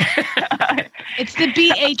 right. It's the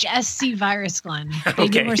BHSC virus, Glenn.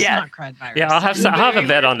 Baby horse snot crud virus. Yeah, I'll have a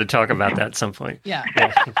vet on to talk about that at some point. Yeah.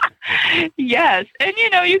 Yes. And,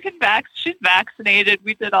 you can she's vaccinated.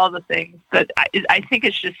 We did all the things. But I think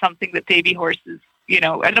it's just something that baby horses,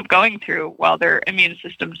 end up going through while their immune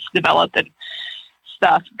systems develop and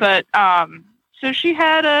stuff. But so she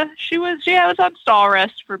was on stall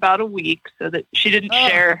rest for about a week so that she didn't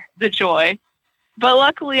share the joy. But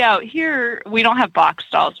luckily out here, we don't have box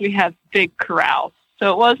stalls. We have big corrals.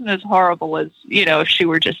 So it wasn't as horrible as, if she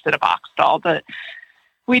were just in a box stall. But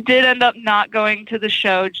we did end up not going to the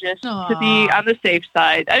show just to be on the safe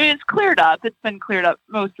side. I mean, it's cleared up. It's been cleared up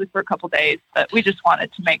mostly for a couple days, but we just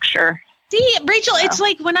wanted to make sure. See, Rachel, it's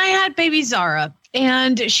like when I had baby Zara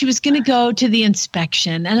and she was going to go to the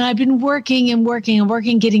inspection, and I've been working,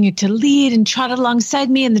 getting her to lead and trot alongside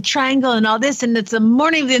me in the triangle and all this. And it's the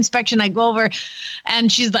morning of the inspection. I go over and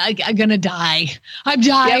she's like, I'm going to die. I'm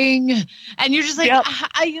dying. Yep. And you're just like, and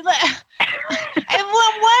one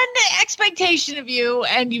expectation of you,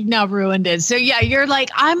 and you've now ruined it. So yeah, you're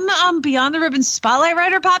like, I'm Beyond the Ribbon Spotlight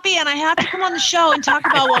Writer, Poppy, and I have to come on the show and talk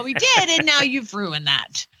about what we did. And now you've ruined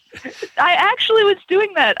that. I actually was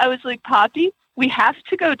doing that. I was like, Poppy, we have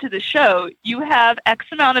to go to the show. You have X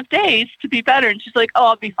amount of days to be better. And she's like, oh,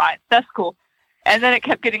 I'll be fine. That's cool. And then it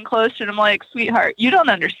kept getting closer. And I'm like, sweetheart, you don't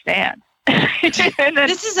understand. And then,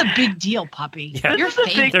 this is a big deal, Poppy. Yeah. You're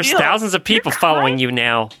famous. There's thousands of people following you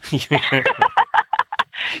now.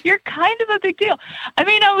 You're kind of a big deal. I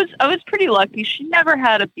mean, I was pretty lucky. She never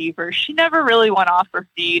had a fever. She never really went off her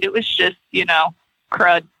feed. It was just,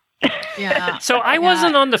 crud. Yeah. So I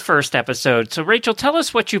wasn't on the first episode. So Rachel, tell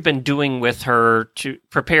us what you've been doing with her to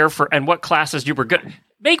prepare for, and what classes you were good.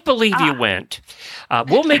 Make believe you went.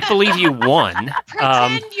 We'll make believe you won.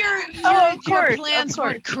 Pretend your plans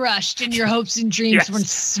weren't crushed and your hopes and dreams weren't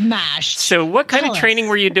smashed. So what kind of training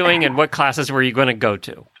were you doing, and what classes were you going to go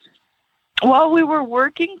to? Well, we were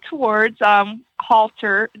working towards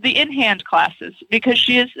halter, the in-hand classes, because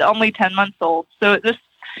she is only 10 months old. So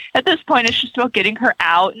at this point, it's just about getting her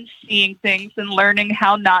out and seeing things and learning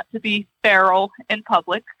how not to be feral in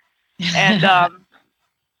public. And,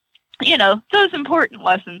 those important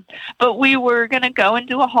lessons. But we were going to go and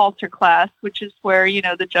do a halter class, which is where,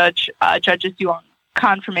 the judge judges you on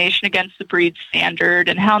confirmation against the breed standard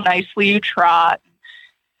and how nicely you trot.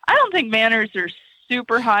 I don't think manners are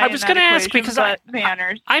super high. I was going to ask because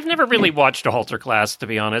I've never really watched a halter class, to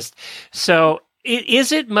be honest. So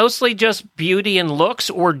is it mostly just beauty and looks,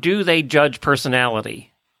 or do they judge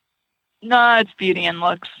personality? No, it's beauty and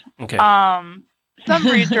looks. Okay. Some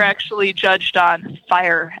breeds are actually judged on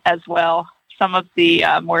fire as well. Some of the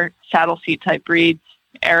more saddle seat type breeds,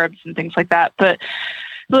 Arabs and things like that. But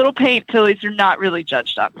little paint fillies are not really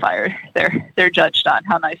judged on fire. They're judged on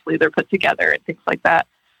how nicely they're put together and things like that.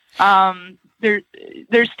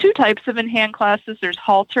 There's two types of in-hand classes. There's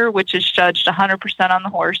halter, which is judged 100% on the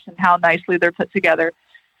horse and how nicely they're put together.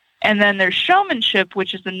 And then there's showmanship,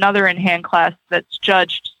 which is another in-hand class that's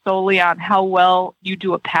judged solely on how well you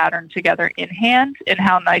do a pattern together in hand and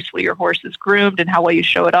how nicely your horse is groomed and how well you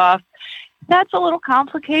show it off. That's a little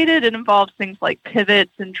complicated. It involves things like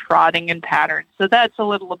pivots and trotting and patterns. So that's a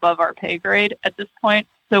little above our pay grade at this point.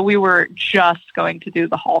 So we were just going to do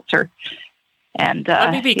the halter. And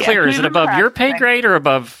let me be clear, is it above your pay grade or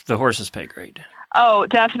above the horse's pay grade? Oh,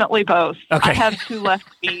 definitely both. Okay. I have two left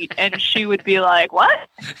feet, and she would be like, what?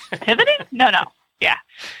 Pivoting? No. Yeah.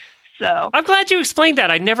 So I'm glad you explained that.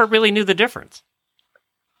 I never really knew the difference.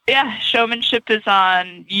 Yeah, showmanship is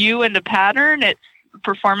on you and the pattern. It's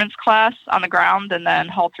performance class on the ground, and then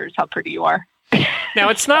halters, how pretty you are. Now,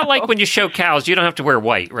 it's not like when you show cows, you don't have to wear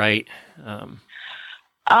white, right?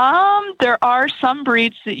 There are some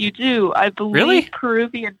breeds that you do. I believe really?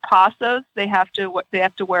 Peruvian Pasos, they have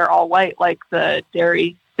to wear all white, like the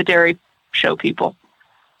dairy show people.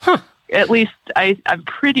 Huh. At least I'm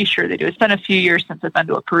pretty sure they do. It's been a few years since I've been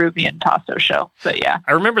to a Peruvian Paso show, but yeah.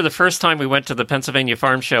 I remember the first time we went to the Pennsylvania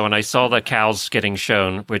Farm Show and I saw the cows getting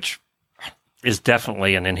shown, which is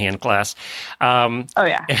definitely an in-hand class. Oh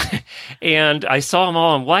yeah. And I saw them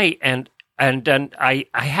all in white, and then I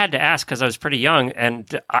had to ask because I was pretty young,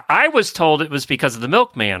 and I was told it was because the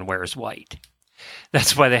milkman wears white.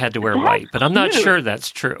 That's why they had to wear white, but I'm not sure that's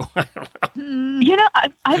true. I don't know. You know,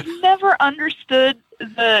 I've never understood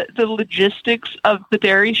the logistics of the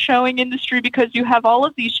dairy showing industry, because you have all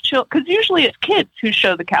of these because usually it's kids who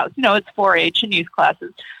show the cows. You know, it's 4-H and youth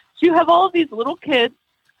classes. So you have all of these little kids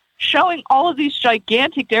showing all of these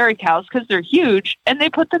gigantic dairy cows because they're huge, and they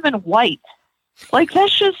put them in white. Like,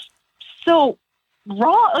 that's just so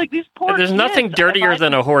wrong. Like, these poor There's kids, nothing dirtier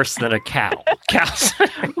than a horse than a cow. Cows.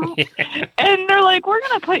 Yeah. And they're like, we're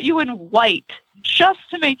going to put you in white just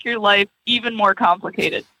to make your life even more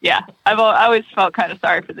complicated. Yeah. I always felt kind of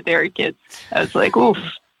sorry for the dairy kids. I was like, oof,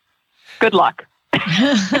 good luck.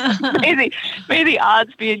 may the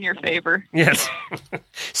odds be in your favor. Yes.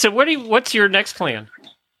 So what's your next plan?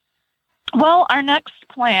 Well, our next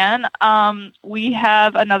plan, we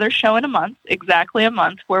have another show in exactly a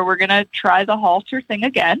month, where we're going to try the halter thing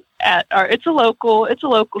again. It's a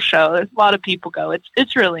local show. There's a lot of people go.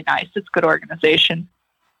 It's really nice. It's good organization.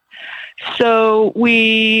 So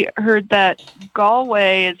we heard that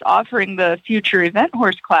Galway is offering the future event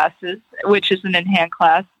horse classes, which is an in-hand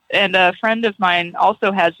class. And a friend of mine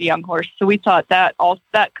also has a young horse, so we thought that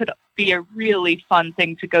could be a really fun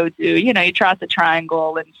thing to go do. You know, you trot the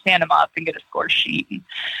triangle and stand them up and get a score sheet. And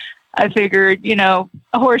I figured, you know,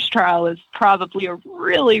 a horse trial is probably a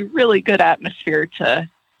really, really good atmosphere to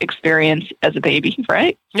experience as a baby,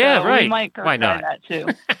 right? Yeah, so right. We might go Why not? that too.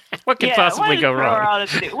 What could possibly go wrong?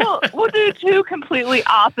 We'll do two completely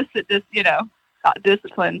opposite,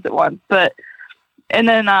 disciplines at once. And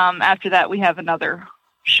then after that, we have another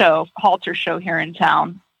halter show here in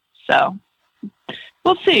town. So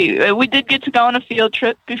we'll see. We did get to go on a field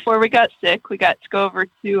trip before we got sick. We got to go over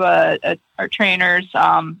to our trainer's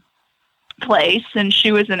place, and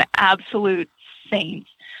she was an absolute saint.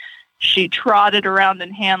 She trotted around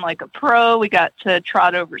in hand like a pro. We got to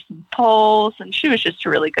trot over some poles, and she was just a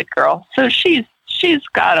really good girl. So she's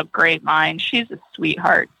got a great mind. She's a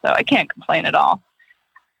sweetheart, so I can't complain at all.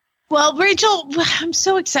 Well, Rachel, I'm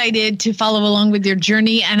so excited to follow along with your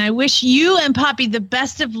journey, and I wish you and Poppy the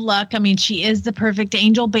best of luck. I mean, she is the perfect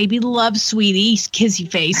angel baby love sweetie, kissy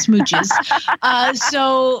face, smooches.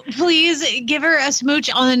 So please give her a smooch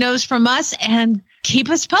on the nose from us and keep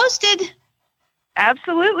us posted.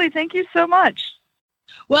 Absolutely. Thank you so much.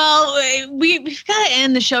 Well, we've got to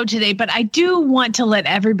end the show today, but I do want to let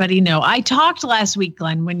everybody know. I talked last week,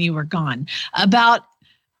 Glenn, when you were gone, about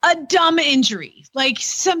a dumb injury, like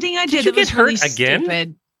something I did that was really again?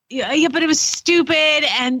 Stupid. Yeah, but it was stupid,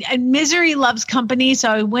 and misery loves company. So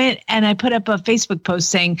I went and I put up a Facebook post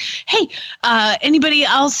saying, hey, anybody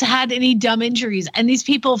else had any dumb injuries? And these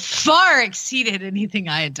people far exceeded anything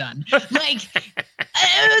I had done. Like,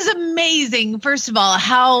 it was amazing. First of all,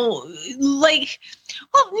 how,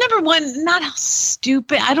 well, number one, not how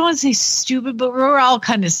stupid. I don't want to say stupid, but we're all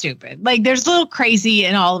kind of stupid. Like, there's a little crazy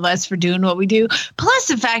in all of us for doing what we do. Plus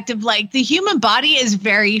the fact of, like, the human body is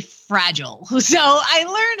very fragile. So I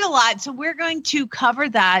learned a lot. So we're going to cover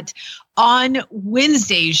that on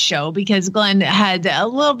Wednesday's show, because Glenn had a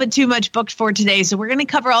little bit too much booked for today. So we're going to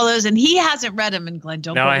cover all those, and he hasn't read them. And Glenn,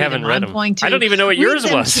 don't. No, I haven't read them. I don't even know what yours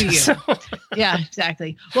was. So. Yeah,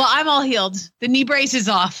 exactly. Well, I'm all healed. The knee brace is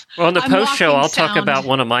off. Well, in the post show, I'll talk about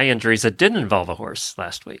one of my injuries that didn't involve a horse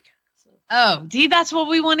last week. Oh, see, that's what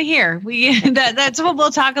we want to hear. That's what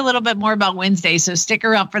we'll talk a little bit more about Wednesday. So stick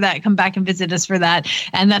around for that. Come back and visit us for that.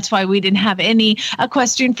 And that's why we didn't have any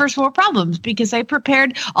equestrian first world problems, because I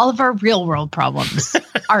prepared all of our real world problems,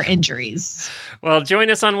 our injuries. Well, join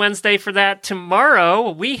us on Wednesday for that.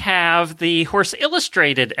 Tomorrow, we have the Horse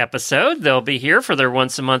Illustrated episode. They'll be here for their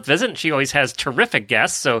once-a-month visit. She always has terrific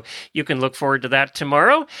guests, so you can look forward to that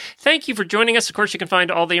tomorrow. Thank you for joining us. Of course, you can find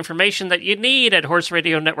all the information that you need at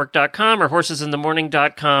horseradionetwork.com or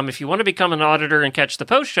horsesinthemorning.com. If you want to become an auditor and catch the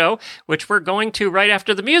post-show, which we're going to right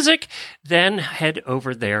after the music, then head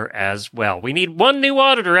over there as well. We need one new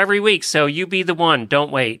auditor every week, so you be the one.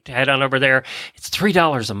 Don't wait. Head on over there. It's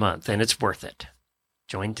 $3 a month, and it's worth it.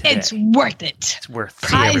 Join today. It's worth it. It's worth it.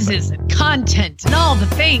 Prizes and content and all the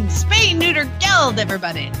things. Spay, neuter, geld,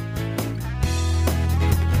 everybody.